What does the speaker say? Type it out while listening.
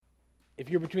If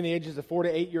you're between the ages of 4 to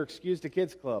 8, you're excused to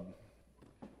Kids Club.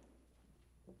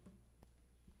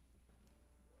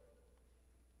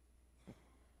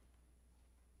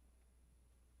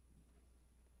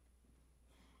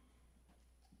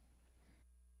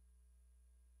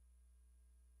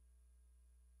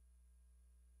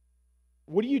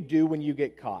 What do you do when you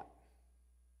get caught?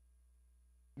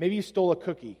 Maybe you stole a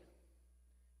cookie.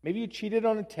 Maybe you cheated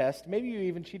on a test. Maybe you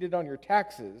even cheated on your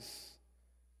taxes.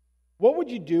 What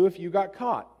would you do if you got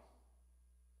caught?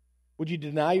 Would you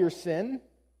deny your sin?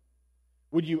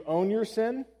 Would you own your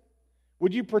sin?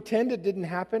 Would you pretend it didn't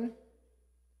happen?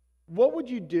 What would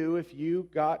you do if you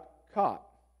got caught?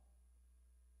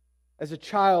 As a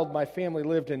child, my family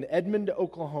lived in Edmond,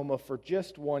 Oklahoma for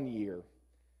just 1 year.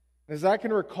 As I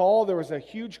can recall, there was a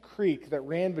huge creek that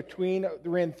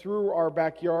ran through our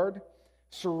backyard,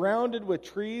 surrounded with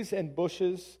trees and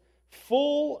bushes,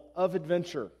 full of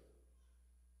adventure.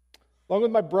 Along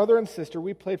with my brother and sister,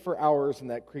 we played for hours in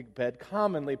that creek bed,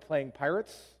 commonly playing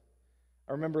pirates.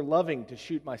 I remember loving to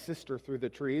shoot my sister through the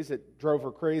trees. It drove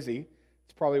her crazy.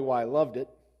 It's probably why I loved it.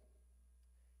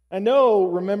 I know,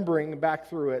 remembering back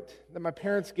through it, that my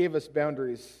parents gave us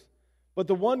boundaries. But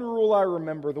the one rule I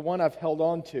remember, the one I've held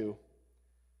on to,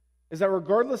 is that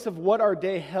regardless of what our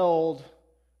day held,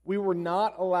 we were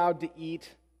not allowed to eat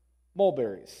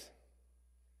mulberries.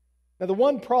 Now, the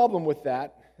one problem with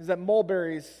that is that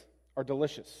mulberries are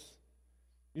delicious.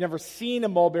 You've never seen a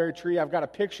mulberry tree. I've got a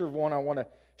picture of one I want to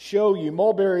show you.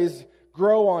 Mulberries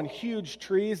grow on huge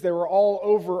trees. They were all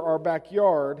over our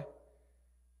backyard,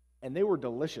 and they were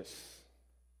delicious.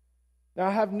 Now,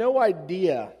 I have no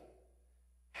idea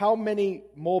how many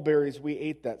mulberries we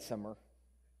ate that summer.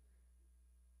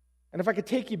 And if I could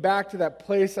take you back to that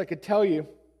place, I could tell you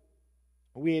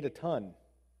we ate a ton.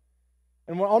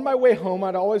 And when on my way home,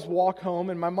 I'd always walk home,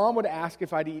 and my mom would ask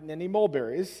if I'd eaten any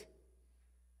mulberries.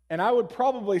 And I would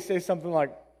probably say something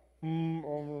like,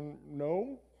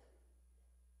 no,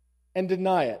 and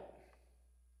deny it.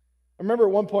 I remember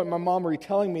at one point my mom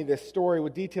retelling me this story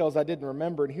with details I didn't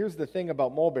remember. And here's the thing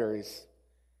about mulberries.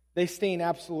 They stain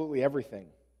absolutely everything.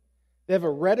 They have a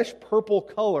reddish-purple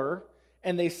color,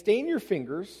 and they stain your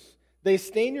fingers, they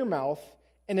stain your mouth,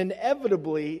 and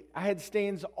inevitably, I had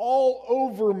stains all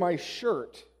over my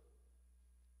shirt.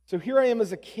 So here I am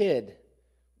as a kid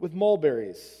with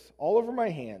mulberries all over my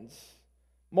hands,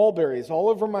 mulberries all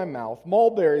over my mouth,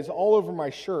 mulberries all over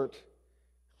my shirt,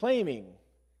 claiming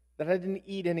that I didn't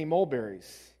eat any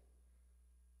mulberries.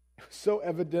 It was so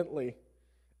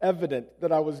evident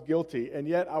that I was guilty, and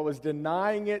yet I was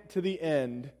denying it to the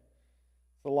end.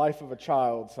 The life of a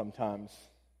child sometimes.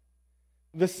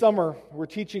 This summer, we're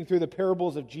teaching through the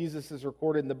parables of Jesus as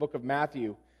recorded in the book of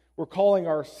Matthew. We're calling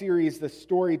our series The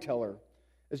Storyteller,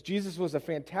 as Jesus was a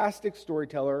fantastic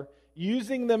storyteller,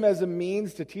 using them as a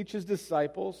means to teach his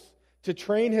disciples, to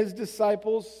train his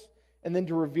disciples, and then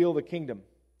to reveal the kingdom.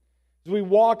 As we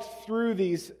walked through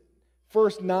these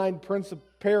first 9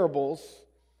 parables,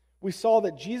 we saw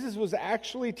that Jesus was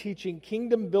actually teaching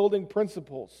kingdom-building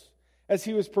principles as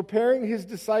he was preparing his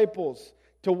disciples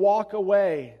to walk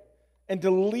away and to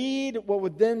lead what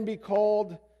would then be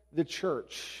called the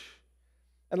church.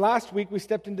 And last week we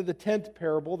stepped into the 10th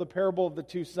parable, the parable of the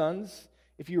 2 sons.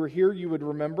 If you were here, you would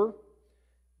remember.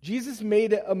 Jesus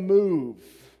made a move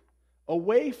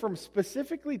away from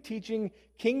specifically teaching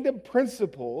kingdom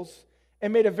principles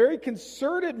and made a very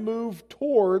concerted move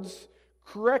towards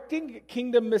correcting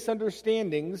kingdom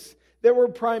misunderstandings that were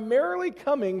primarily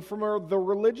coming from the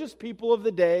religious people of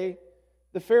the day,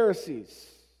 the Pharisees.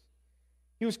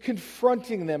 He was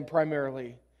confronting them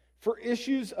primarily for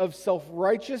issues of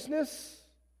self-righteousness,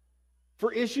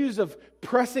 for issues of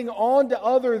pressing on to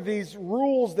others these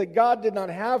rules that God did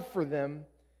not have for them.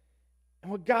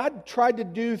 And what God tried to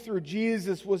do through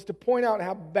Jesus was to point out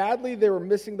how badly they were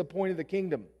missing the point of the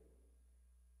kingdom.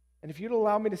 And if you'd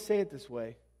allow me to say it this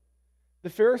way, the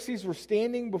Pharisees were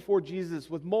standing before Jesus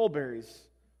with mulberries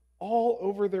all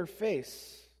over their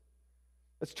face.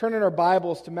 Let's turn in our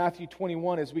Bibles to Matthew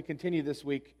 21 as we continue this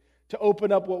week to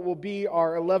open up what will be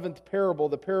our 11th parable,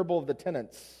 the parable of the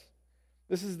tenants.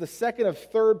 This is the second of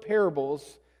 3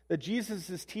 parables that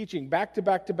Jesus is teaching back to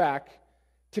back to back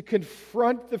to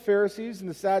confront the Pharisees and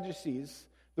the Sadducees,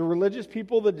 the religious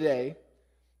people of the day,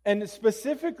 and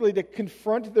specifically to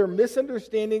confront their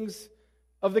misunderstandings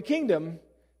of the kingdom,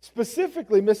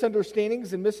 specifically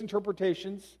misunderstandings and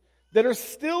misinterpretations that are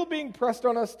still being pressed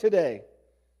on us today.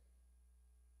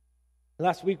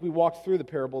 Last week we walked through the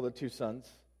parable of the 2 sons.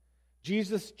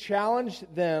 Jesus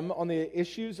challenged them on the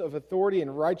issues of authority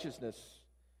and righteousness,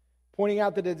 pointing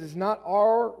out that it is not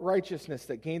our righteousness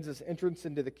that gains us entrance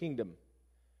into the kingdom,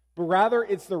 but rather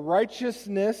it's the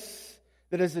righteousness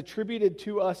that is attributed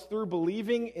to us through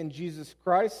believing in Jesus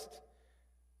Christ.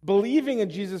 Believing in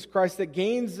Jesus Christ that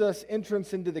gains us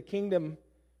entrance into the kingdom,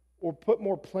 or put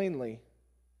more plainly,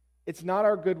 it's not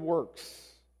our good works.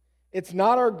 It's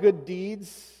not our good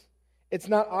deeds. It's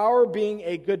not our being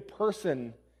a good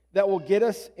person that will get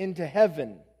us into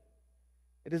heaven.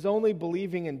 It is only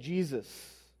believing in Jesus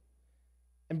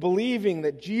and believing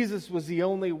that Jesus was the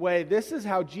only way. This is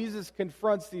how Jesus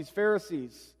confronts these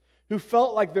Pharisees who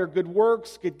felt like their good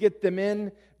works could get them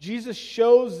in. Jesus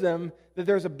shows them that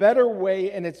there's a better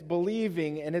way, and it's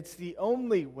believing, and it's the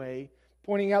only way,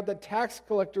 pointing out that tax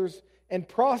collectors and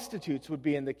prostitutes would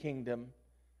be in the kingdom.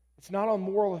 It's not on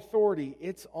moral authority,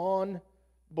 it's on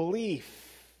belief.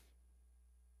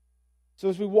 So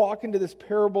as we walk into this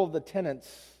parable of the tenants,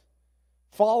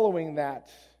 following that,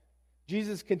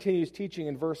 Jesus continues teaching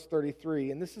in verse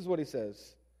 33, and this is what he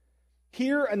says.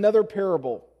 Hear another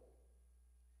parable.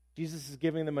 Jesus is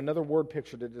giving them another word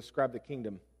picture to describe the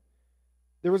kingdom.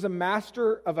 There was a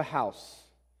master of a house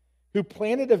who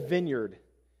planted a vineyard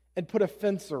and put a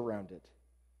fence around it,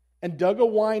 and dug a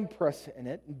wine press in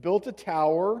it, and built a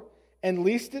tower, and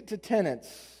leased it to tenants,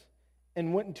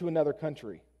 and went into another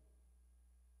country.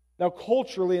 Now,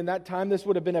 culturally, in that time, this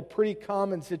would have been a pretty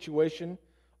common situation.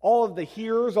 All of the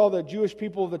hearers, all the Jewish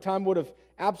people of the time would have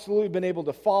absolutely been able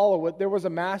to follow it. There was a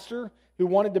master who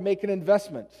wanted to make an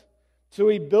investment. So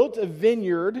he built a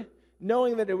vineyard,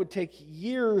 knowing that it would take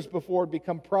years before it would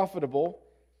become profitable,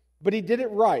 but he did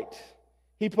it right.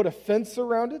 He put a fence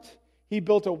around it. He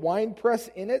built a wine press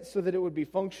in it so that it would be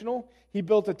functional. He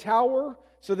built a tower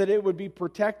so that it would be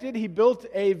protected. He built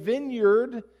a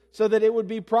vineyard so that it would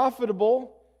be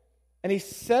profitable. And he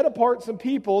set apart some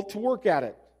people to work at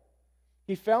it.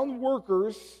 He found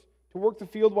workers to work the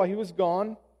field while he was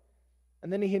gone,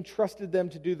 and then he entrusted them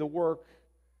to do the work.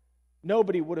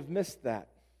 Nobody would have missed that.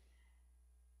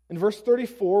 In verse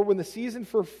 34, when the season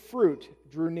for fruit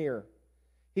drew near,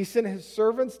 he sent his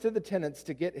servants to the tenants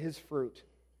to get his fruit.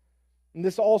 And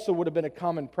this also would have been a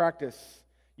common practice.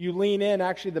 You lean in,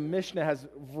 actually the Mishnah has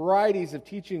varieties of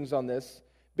teachings on this,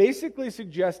 basically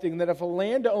suggesting that if a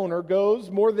landowner goes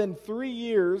more than 3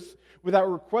 years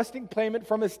without requesting payment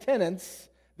from his tenants,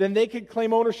 then they could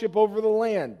claim ownership over the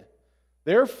land.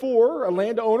 Therefore, a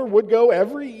landowner would go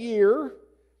every year,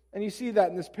 and you see that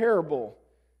in this parable.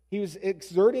 He was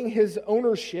exerting his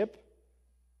ownership,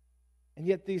 and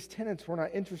yet these tenants were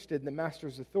not interested in the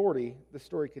master's authority. The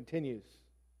story continues.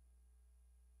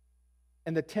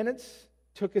 And the tenants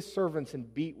took his servants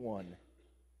and beat one,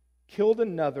 killed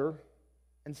another,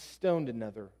 and stoned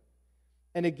another.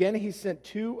 And again he sent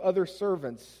 2 other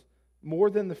servants, more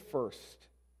than the first,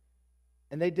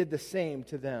 and they did the same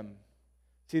to them.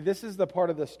 See, this is the part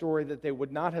of the story that they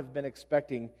would not have been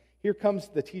expecting. Here comes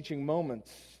the teaching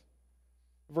moments.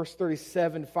 Verse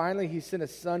 37, finally he sent a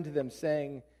son to them,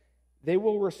 saying, they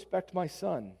will respect my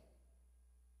son.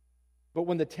 But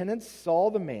when the tenants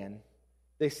saw the man,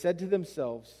 they said to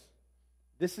themselves,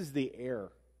 this is the heir.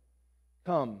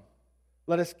 Come,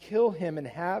 let us kill him and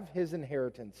have his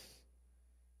inheritance.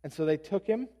 And so they took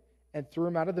him and threw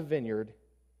him out of the vineyard,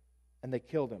 and they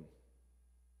killed him.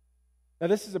 Now,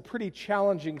 this is a pretty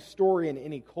challenging story in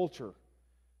any culture.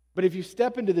 But if you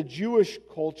step into the Jewish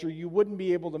culture, you wouldn't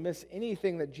be able to miss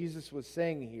anything that Jesus was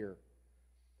saying here.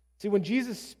 See, when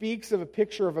Jesus speaks of a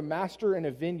picture of a master in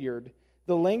a vineyard,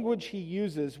 the language he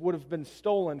uses would have been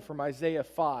stolen from Isaiah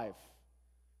 5.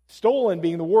 Stolen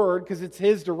being the word, because it's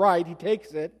his to write. He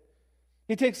takes it.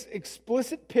 He takes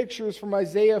explicit pictures from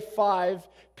Isaiah 5,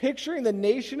 picturing the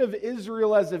nation of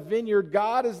Israel as a vineyard,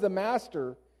 God as the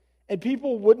master, and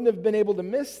people wouldn't have been able to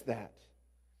miss that.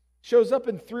 Shows up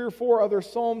in 3 or 4 other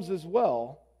Psalms as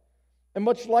well. And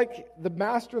much like the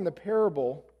master in the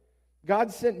parable,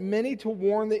 God sent many to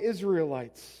warn the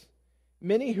Israelites.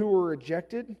 Many who were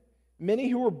rejected, many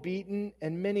who were beaten,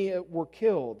 and many were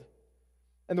killed.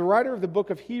 And the writer of the book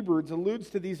of Hebrews alludes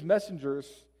to these messengers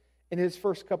in his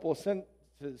first couple of sentences.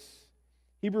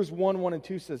 Hebrews 1:1 and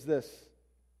 2 says this.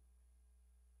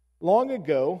 Long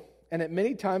ago, and at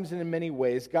many times and in many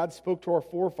ways, God spoke to our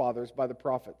forefathers by the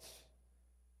prophets.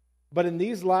 But in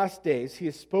these last days, he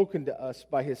has spoken to us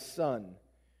by his Son,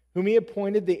 whom he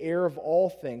appointed the heir of all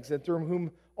things, and through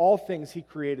whom all things he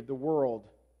created the world.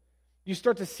 You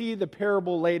start to see the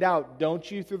parable laid out, don't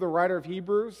you, through the writer of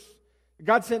Hebrews?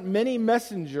 God sent many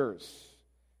messengers.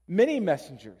 Many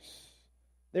messengers.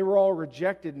 They were all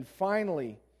rejected, and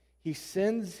finally, he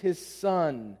sends his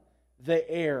Son, the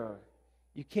heir.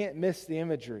 You can't miss the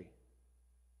imagery.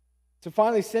 So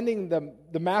finally,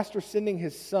 the master sending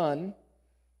his Son,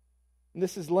 and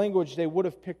this is language they would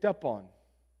have picked up on.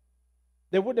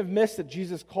 They wouldn't have missed that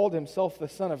Jesus called himself the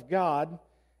Son of God,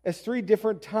 as 3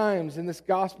 different times in this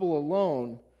gospel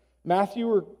alone,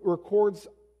 Matthew records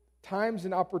times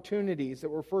and opportunities that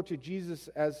refer to Jesus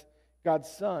as God's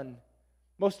Son.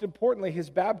 Most importantly, his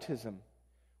baptism.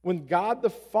 When God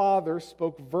the Father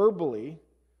spoke verbally,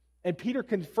 and Peter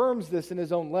confirms this in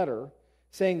his own letter,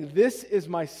 saying, "This is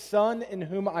my Son in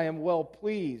whom I am well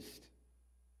pleased."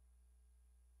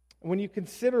 When you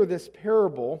consider this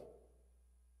parable,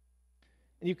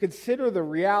 and you consider the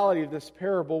reality of this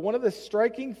parable, one of the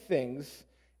striking things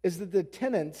is that the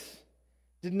tenants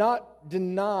did not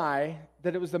deny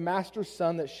that it was the master's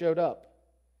son that showed up.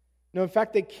 No, in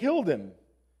fact, they killed him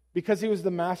because he was the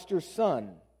master's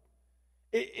son.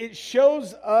 It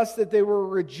shows us that they were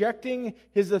rejecting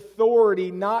his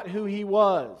authority, not who he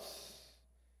was.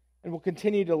 And we'll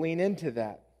continue to lean into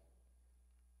that.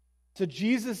 So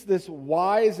Jesus, this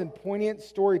wise and poignant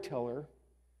storyteller,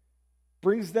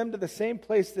 brings them to the same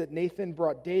place that Nathan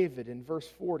brought David in verse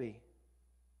 40.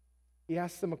 He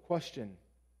asks them a question.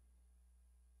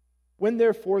 When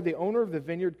therefore the owner of the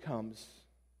vineyard comes,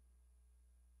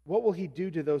 what will he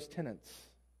do to those tenants?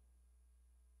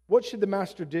 What should the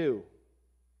master do?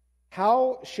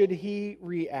 How should he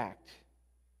react?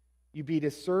 You beat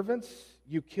his servants,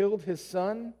 you killed his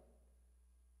son.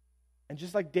 And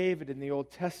just like David in the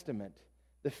Old Testament,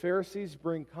 the Pharisees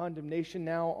bring condemnation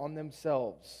now on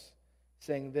themselves,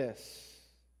 saying this.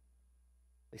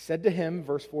 They said to him,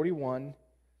 verse 41,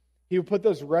 he would put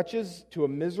those wretches to a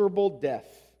miserable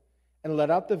death and let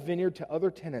out the vineyard to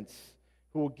other tenants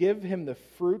who will give him the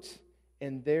fruit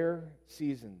in their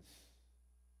seasons.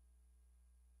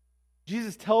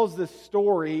 Jesus tells this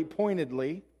story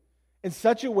pointedly in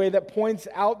such a way that points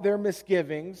out their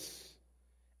misgivings.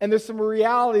 And there's some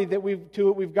reality that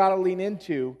we've got to lean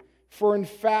into. For in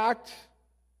fact,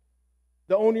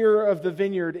 the owner of the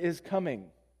vineyard is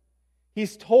coming.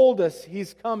 He's told us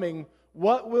he's coming.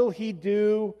 What will he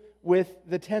do with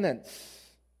the tenants?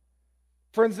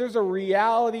 Friends, there's a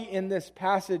reality in this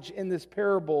passage, in this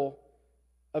parable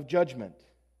of judgment.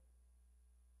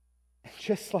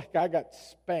 Just like I got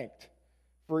spanked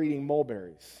for eating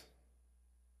mulberries,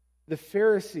 the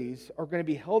Pharisees are going to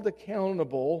be held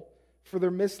accountable for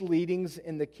their misleadings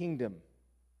in the kingdom.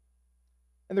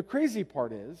 And the crazy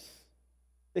part is,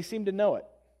 they seem to know it.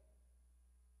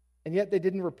 And yet they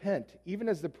didn't repent, even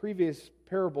as the previous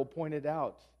parable pointed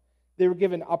out. They were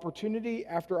given opportunity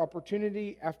after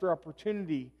opportunity after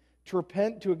opportunity to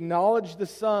repent, to acknowledge the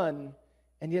Son,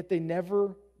 and yet they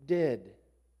never did.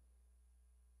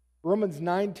 Romans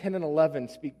 9, 10, and 11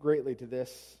 speak greatly to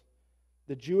this.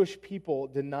 The Jewish people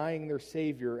denying their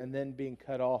Savior and then being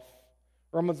cut off.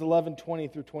 Romans 11, 20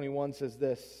 through 21 says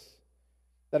this.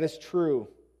 That is true.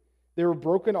 They were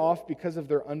broken off because of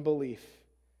their unbelief.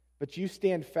 But you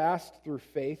stand fast through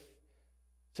faith.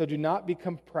 So do not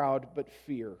become proud, but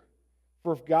fear.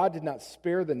 For if God did not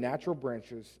spare the natural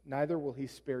branches, neither will he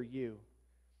spare you.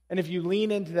 And if you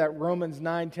lean into that Romans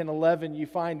 9, 10, 11, you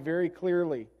find very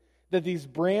clearly that these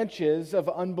branches of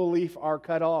unbelief are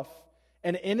cut off.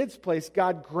 And in its place,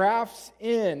 God grafts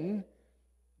in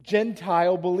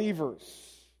Gentile believers.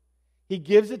 He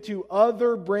gives it to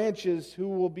other branches who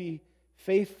will be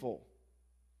faithful.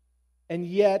 And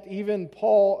yet, even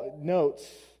Paul notes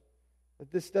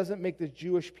that this doesn't make the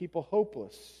Jewish people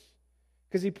hopeless.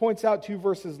 Because he points out 2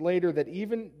 verses later that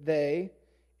even they,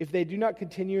 if they do not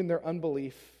continue in their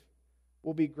unbelief,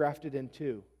 will be grafted in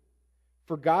too.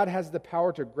 For God has the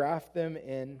power to graft them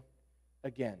in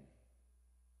again.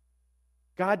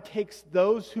 God takes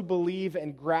those who believe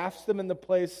and grafts them in the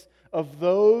place of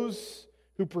those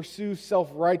who pursue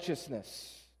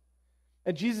self-righteousness.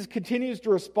 And Jesus continues to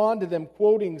respond to them,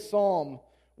 quoting Psalm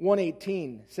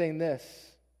 118, saying this,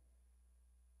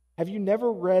 have you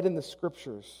never read in the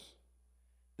Scriptures,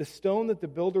 the stone that the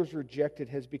builders rejected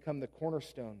has become the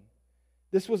cornerstone?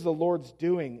 This was the Lord's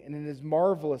doing, and it is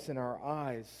marvelous in our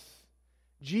eyes.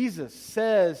 Jesus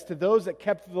says to those that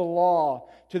kept the law,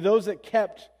 to those that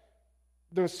kept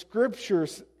the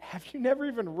Scriptures, have you never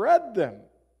even read them?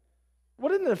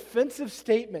 What an offensive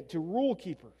statement to rule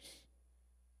keepers.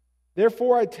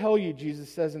 Therefore I tell you,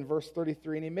 Jesus says in verse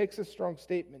 33, and he makes a strong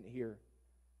statement here,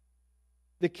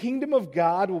 the kingdom of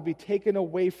God will be taken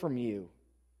away from you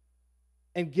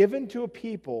and given to a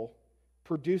people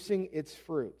producing its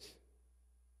fruit.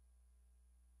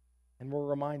 And we're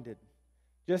reminded,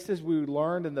 just as we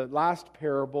learned in the last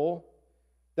parable,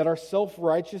 that our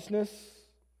self-righteousness,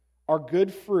 our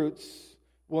good fruits,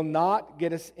 will not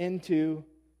get us into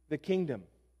the kingdom.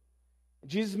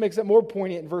 Jesus makes it more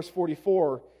poignant in verse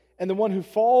 44. And the one who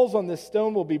falls on this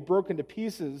stone will be broken to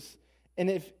pieces,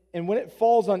 and when it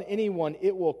falls on anyone,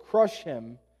 it will crush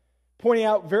him. Pointing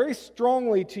out very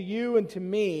strongly to you and to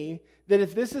me that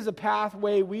if this is a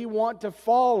pathway we want to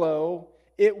follow,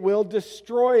 it will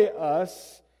destroy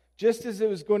us, just as it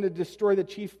was going to destroy the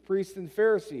chief priests and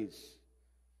Pharisees.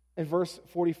 In verse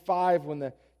 45, when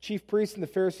the chief priests and the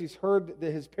Pharisees heard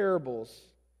his parables,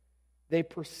 they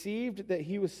perceived that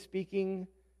he was speaking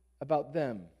about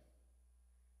them.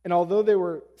 And although they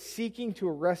were seeking to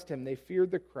arrest him, they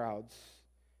feared the crowds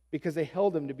because they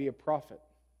held him to be a prophet.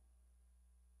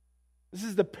 This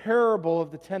is the parable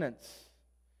of the tenants.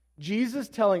 Jesus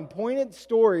telling poignant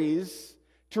stories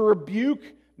to rebuke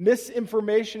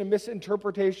misinformation and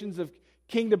misinterpretations of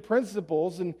kingdom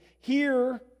principles. And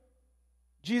here,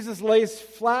 Jesus lays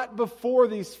flat before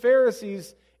these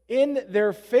Pharisees in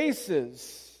their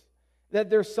faces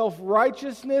that their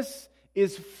self-righteousness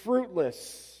is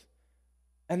fruitless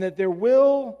and that there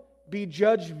will be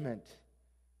judgment.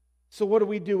 So what do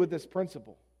we do with this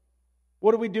principle?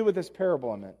 What do we do with this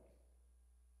parable, I meant?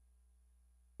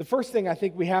 The first thing I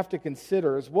think we have to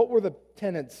consider is, what were the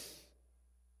tenants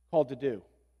called to do?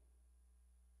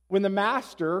 When the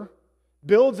master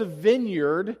builds a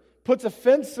vineyard, puts a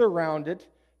fence around it,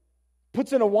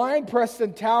 puts in a wine press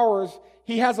and towers,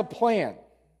 he has a plan.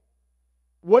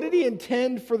 What did he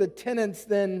intend for the tenants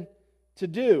then to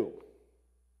do?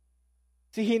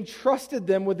 See, he entrusted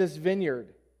them with this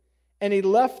vineyard, and he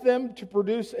left them to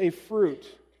produce a fruit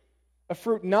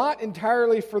not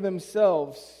entirely for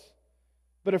themselves,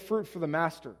 but a fruit for the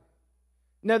master.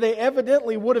 Now, they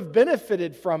evidently would have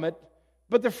benefited from it,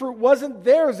 but the fruit wasn't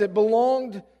theirs. It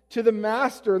belonged to the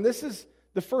master. And this is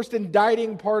the first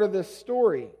indicting part of this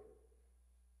story.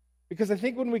 Because I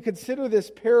think when we consider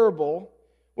this parable,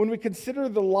 when we consider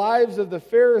the lives of the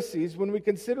Pharisees, when we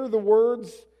consider the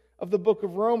words of the book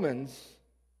of Romans,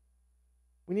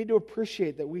 we need to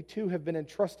appreciate that we too have been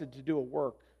entrusted to do a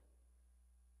work.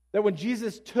 That when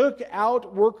Jesus took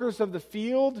out workers of the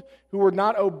field who were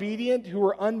not obedient, who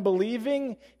were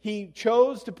unbelieving, he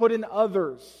chose to put in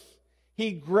others.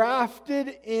 He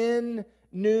grafted in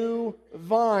new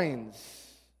vines.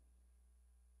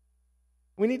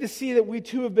 We need to see that we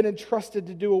too have been entrusted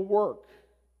to do a work.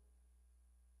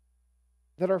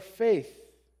 That our faith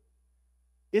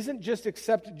isn't just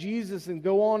accept Jesus and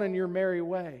go on in your merry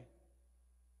way.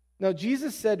 No,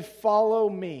 Jesus said, "Follow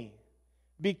me.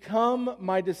 Become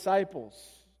my disciples."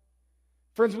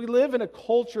 Friends, we live in a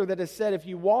culture that has said, if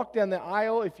you walk down the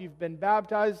aisle, if you've been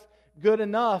baptized, good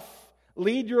enough.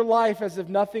 Lead your life as if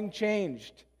nothing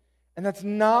changed. And that's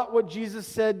not what Jesus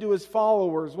said to his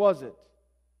followers, was it?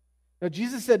 No,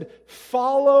 Jesus said,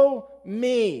 "Follow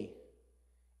me."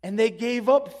 And they gave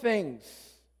up things.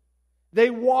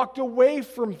 They walked away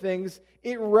from things.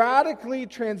 It radically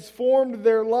transformed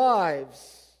their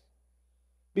lives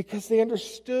because they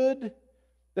understood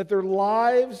that their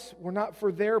lives were not for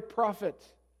their profit.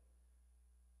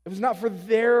 It was not for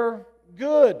their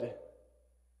good,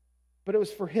 but it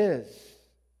was for His.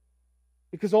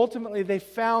 Because ultimately they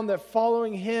found that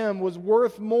following Him was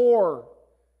worth more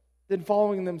than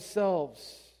following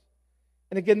themselves.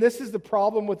 And again, this is the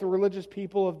problem with the religious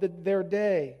people of their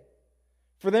day.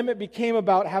 For them it became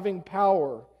about having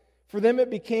power. For them it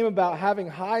became about having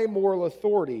high moral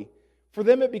authority. For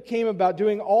them it became about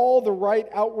doing all the right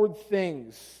outward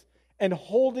things and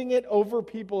holding it over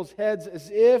people's heads as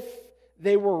if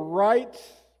they were right.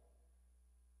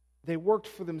 They worked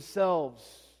for themselves.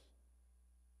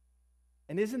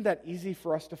 And isn't that easy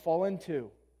for us to fall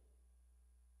into?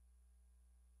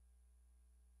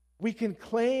 We can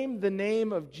claim the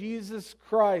name of Jesus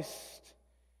Christ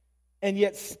and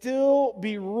yet still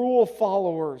be rule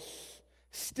followers,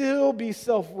 still be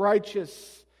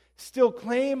self-righteous, still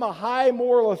claim a high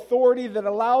moral authority that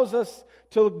allows us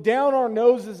to look down our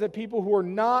noses at people who are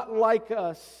not like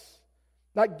us,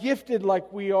 not gifted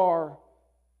like we are,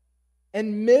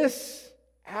 and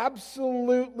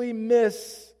absolutely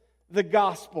miss the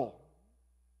gospel.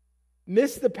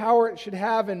 Miss the power it should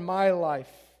have in my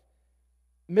life.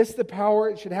 Miss the power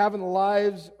it should have in the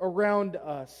lives around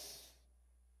us.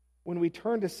 When we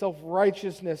turn to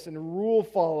self-righteousness and rule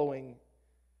following,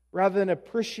 rather than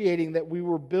appreciating that we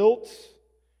were built,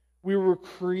 we were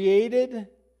created,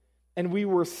 and we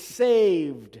were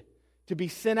saved to be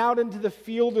sent out into the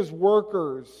field as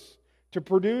workers to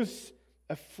produce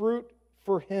a fruit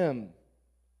for Him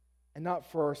and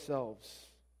not for ourselves.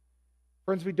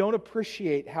 Friends, we don't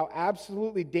appreciate how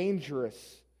absolutely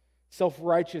dangerous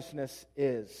self-righteousness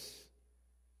is.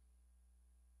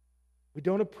 We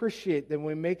don't appreciate that when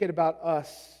we make it about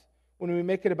us, when we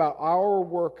make it about our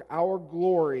work, our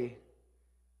glory,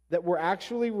 that we're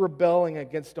actually rebelling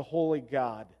against a holy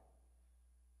God.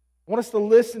 I want us to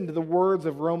listen to the words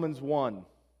of Romans 1.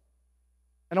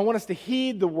 And I want us to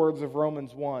heed the words of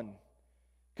Romans 1.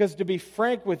 Because to be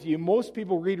frank with you, most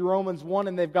people read Romans 1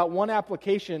 and they've got one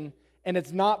application, and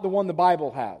it's not the one the Bible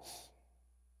has.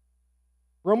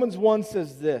 Romans 1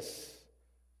 says this: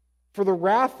 "For the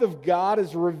wrath of God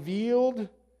is revealed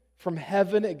from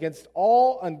heaven against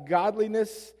all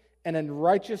ungodliness and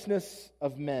unrighteousness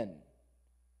of men,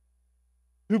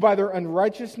 who by their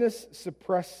unrighteousness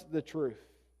suppress the truth."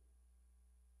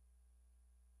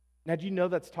 Now, do you know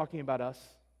that's talking about us?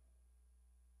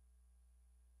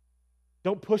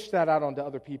 Don't push that out onto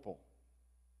other people.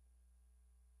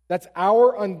 That's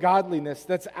our ungodliness.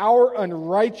 That's our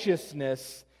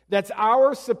unrighteousness. That's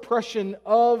our suppression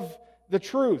of the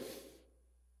truth.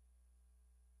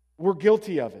 We're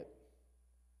guilty of it.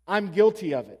 I'm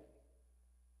guilty of it.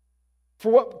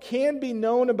 For what can be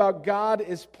known about God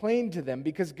is plain to them,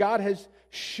 because God has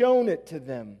shown it to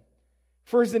them.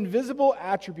 For His invisible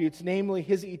attributes, namely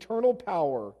His eternal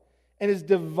power and His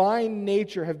divine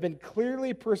nature, have been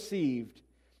clearly perceived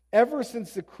ever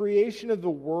since the creation of the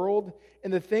world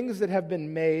and the things that have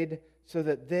been made, so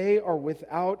that they are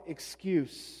without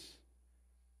excuse.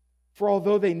 For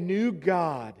although they knew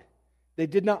God, they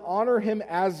did not honor Him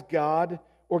as God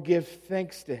or give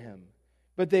thanks to Him,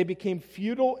 but they became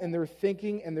futile in their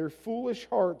thinking, and their foolish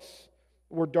hearts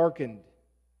were darkened.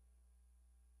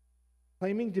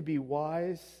 Claiming to be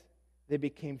wise, they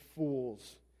became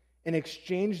fools, and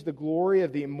exchanged the glory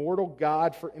of the immortal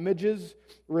God for images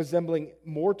resembling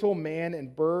mortal man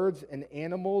and birds and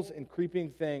animals and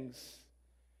creeping things.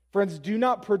 Friends, do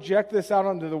not project this out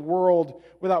onto the world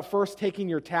without first taking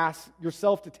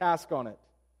yourself to task on it.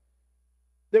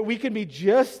 That we can be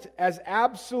just as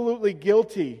absolutely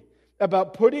guilty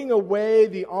about putting away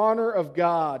the honor of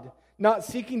God, not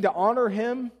seeking to honor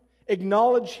Him,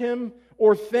 acknowledge Him,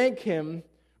 or thank Him,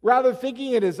 rather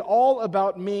thinking it is all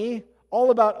about me, all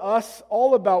about us,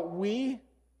 all about we.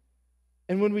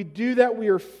 And when we do that, we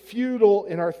are futile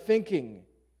in our thinking,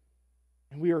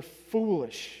 and we are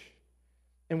foolish,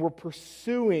 and we're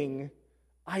pursuing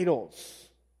idols.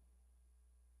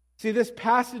 See, this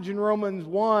passage in Romans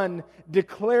 1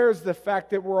 declares the fact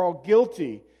that we're all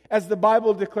guilty, as the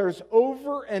Bible declares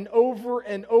over and over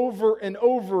and over and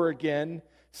over again,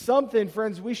 something,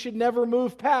 friends, we should never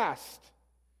move past.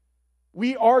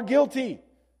 We are guilty.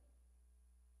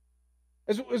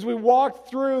 As we walked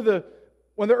through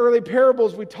one of the early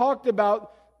parables, we talked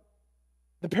about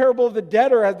the parable of the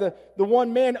debtor, as the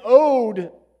one man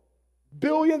owed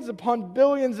billions upon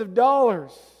billions of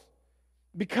dollars.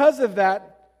 Because of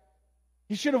that,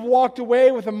 he should have walked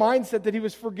away with a mindset that he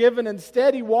was forgiven.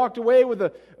 Instead, he walked away with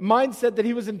a mindset that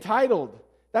he was entitled.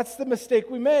 That's the mistake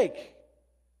we make.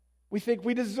 We think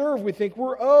we deserve, we think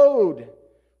we're owed,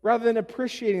 rather than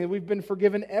appreciating that we've been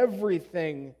forgiven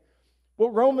everything.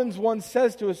 What Romans 1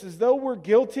 says to us is, though we're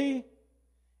guilty,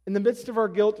 in the midst of our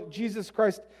guilt, Jesus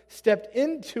Christ stepped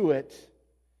into it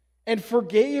and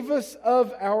forgave us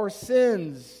of our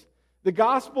sins. The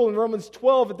gospel in Romans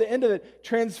 12, at the end of it,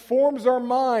 transforms our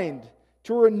mind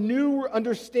to a new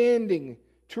understanding,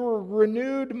 to a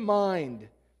renewed mind,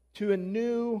 to a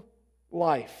new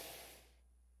life.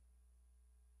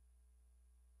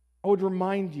 I would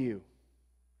remind you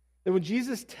that when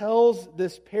Jesus tells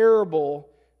this parable,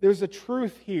 there's a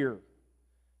truth here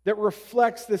that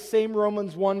reflects the same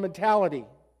Romans 1 mentality.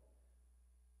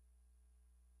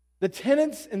 The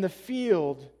tenants in the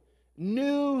field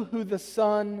knew who the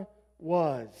Son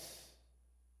was.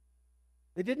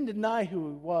 They didn't deny who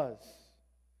He was.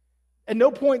 At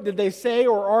no point did they say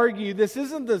or argue, this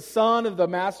isn't the son of the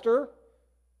master.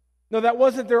 No, that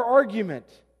wasn't their argument.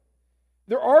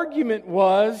 Their argument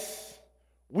was,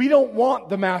 we don't want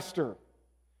the master.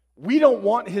 We don't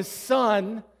want his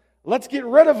son. Let's get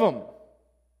rid of him.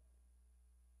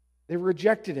 They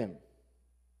rejected him.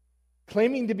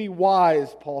 Claiming to be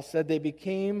wise, Paul said, they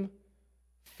became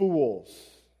fools.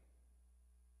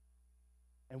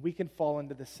 And we can fall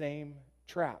into the same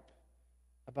trap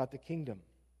about the kingdom.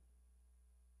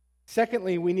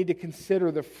 Secondly, we need to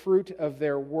consider the fruit of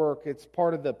their work. It's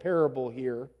part of the parable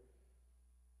here.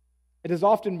 It has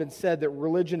often been said that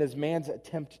religion is man's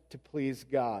attempt to please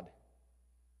God.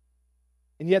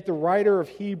 And yet the writer of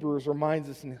Hebrews reminds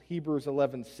us in Hebrews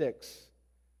 11:6,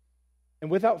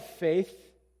 and without faith,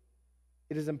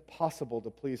 it is impossible to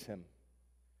please Him.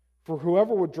 For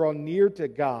whoever would draw near to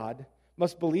God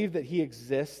must believe that He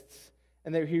exists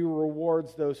and that He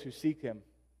rewards those who seek Him.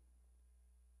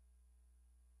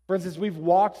 Friends, as we've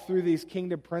walked through these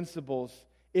kingdom principles,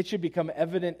 it should become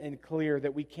evident and clear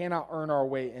that we cannot earn our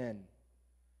way in.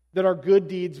 That our good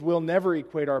deeds will never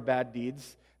equate our bad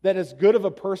deeds. That as good of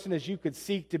a person as you could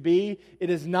seek to be, it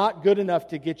is not good enough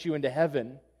to get you into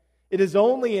heaven. It is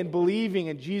only in believing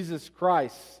in Jesus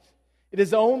Christ, It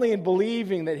is only in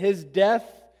believing that his death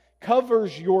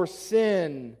covers your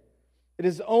sin. It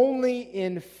is only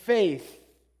in faith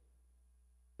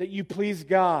that you please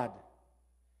God.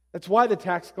 That's why the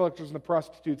tax collectors and the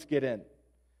prostitutes get in.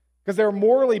 Because they're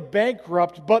morally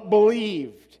bankrupt but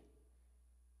believed.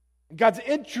 God's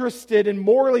interested in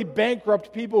morally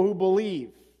bankrupt people who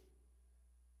believe.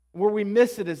 Where we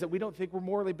miss it is that we don't think we're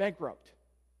morally bankrupt.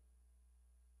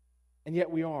 And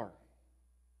yet we are.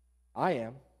 I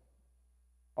am.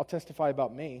 I'll testify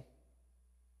about me.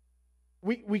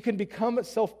 We can become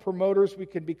self-promoters. We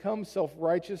can become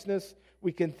self-righteousness.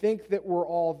 We can think that we're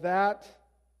all that.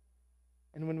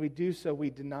 And when we do so, we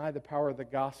deny the power of the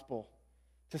gospel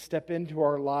to step into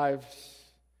our lives,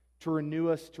 to renew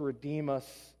us, to redeem us,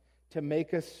 to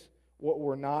make us what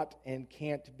we're not and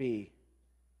can't be.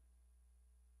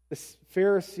 The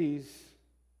Pharisees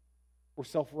were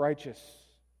self-righteous.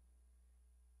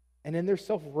 And in their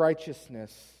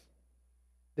self-righteousness,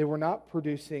 they were not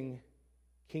producing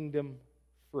kingdom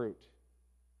fruit.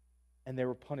 And they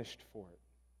were punished for it.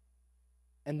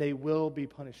 And they will be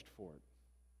punished for it.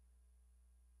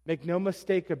 Make no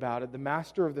mistake about it, the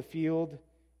master of the field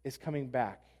is coming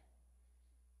back.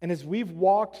 And as we've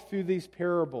walked through these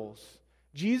parables,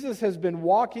 Jesus has been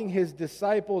walking his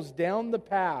disciples down the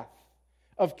path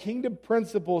of kingdom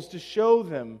principles to show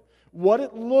them what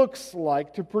it looks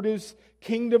like to produce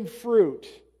kingdom fruit.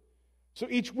 So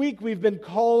each week we've been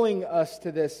calling us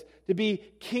to this, to be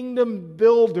kingdom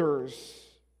builders,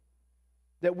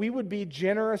 that we would be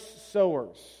generous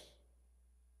sowers.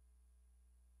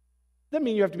 Doesn't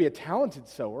mean you have to be a talented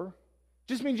sower. It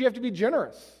just means you have to be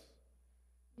generous.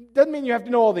 Doesn't mean you have to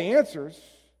know all the answers.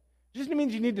 It just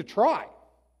means you need to try.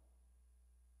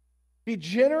 Be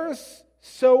generous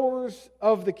sowers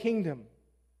of the kingdom.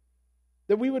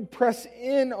 That we would press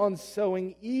in on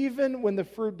sowing even when the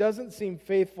fruit doesn't seem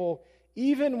faithful,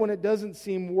 even when it doesn't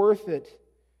seem worth it.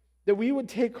 That we would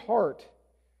take heart,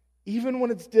 even when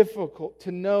it's difficult,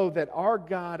 to know that our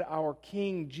God, our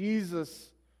King, Jesus,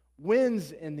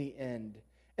 wins in the end.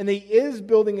 And he is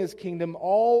building his kingdom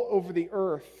all over the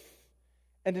earth.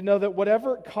 And to know that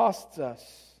whatever it costs us,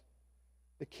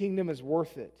 the kingdom is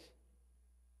worth it.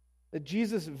 That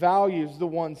Jesus values the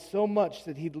one so much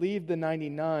that he'd leave the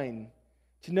 99.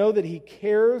 To know that he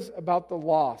cares about the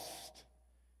lost.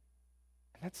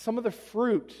 And that's some of the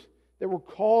fruit that we're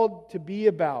called to be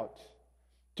about.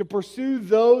 To pursue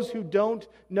those who don't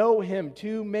know him.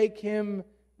 To make him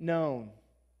known.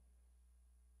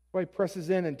 That's why he presses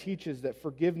in and teaches that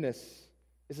forgiveness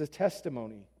is a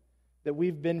testimony that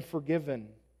we've been forgiven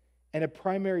and a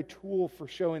primary tool for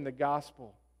showing the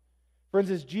gospel. Friends,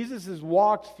 as Jesus has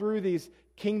walked through these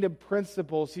kingdom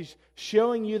principles, he's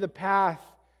showing you the path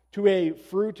to a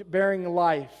fruit-bearing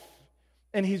life.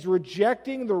 And he's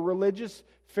rejecting the religious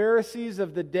Pharisees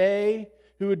of the day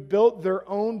who had built their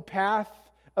own path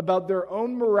about their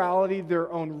own morality,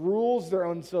 their own rules, their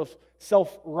own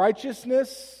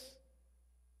self-righteousness.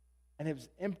 And it was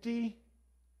empty,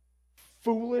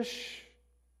 foolish,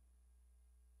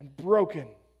 and broken.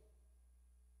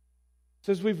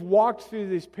 So as we've walked through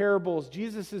these parables,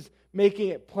 Jesus is making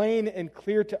it plain and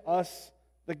clear to us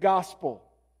the gospel.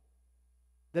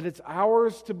 That it's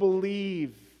ours to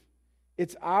believe,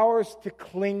 it's ours to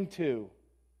cling to,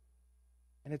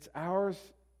 and it's ours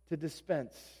to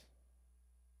dispense.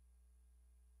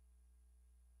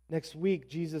 Next week,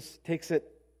 Jesus takes it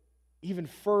even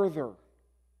further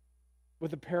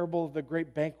with the parable of the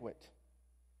great banquet.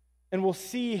 And we'll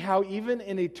see how even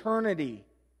in eternity,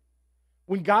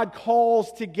 when God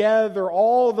calls together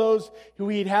all those who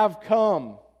he'd have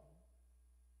come,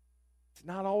 it's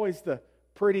not always the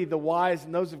pretty, the wise,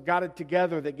 and those who've got it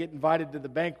together that get invited to the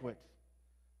banquet.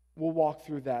 We'll walk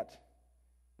through that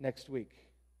next week.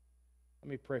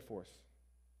 Let me pray for us.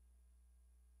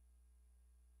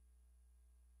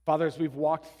 Father, as we've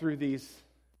walked through these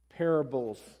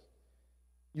parables,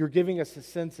 you're giving us a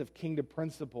sense of kingdom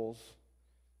principles,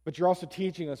 but you're also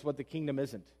teaching us what the kingdom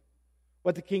isn't.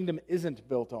 What the kingdom isn't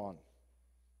built on.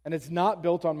 And it's not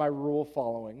built on my rule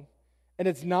following. And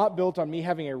it's not built on me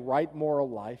having a right moral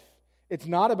life. It's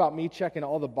not about me checking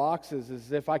all the boxes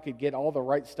as if I could get all the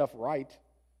right stuff right.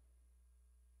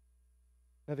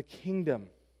 Now, the kingdom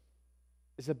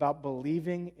is about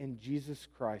believing in Jesus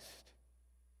Christ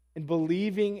and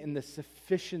believing in the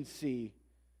sufficiency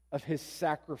of his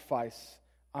sacrifice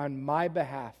on my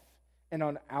behalf and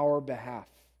on our behalf.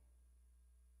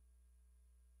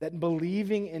 That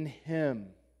believing in him,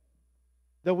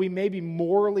 though we may be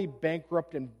morally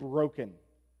bankrupt and broken,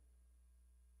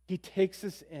 he takes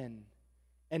us in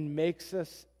and makes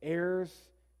us heirs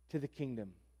to the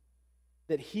kingdom.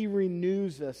 That he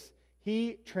renews us,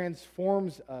 he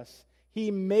transforms us,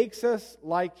 He makes us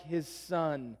like His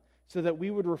Son so that we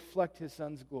would reflect His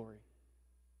Son's glory.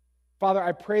 Father,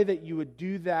 I pray that you would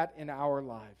do that in our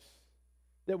lives,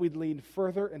 that we'd lean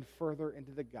further and further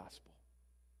into the gospel.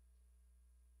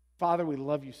 Father, we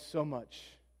love you so much,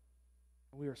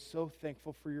 and we are so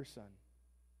thankful for your Son.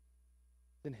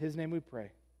 In His name we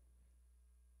pray.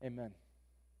 Amen.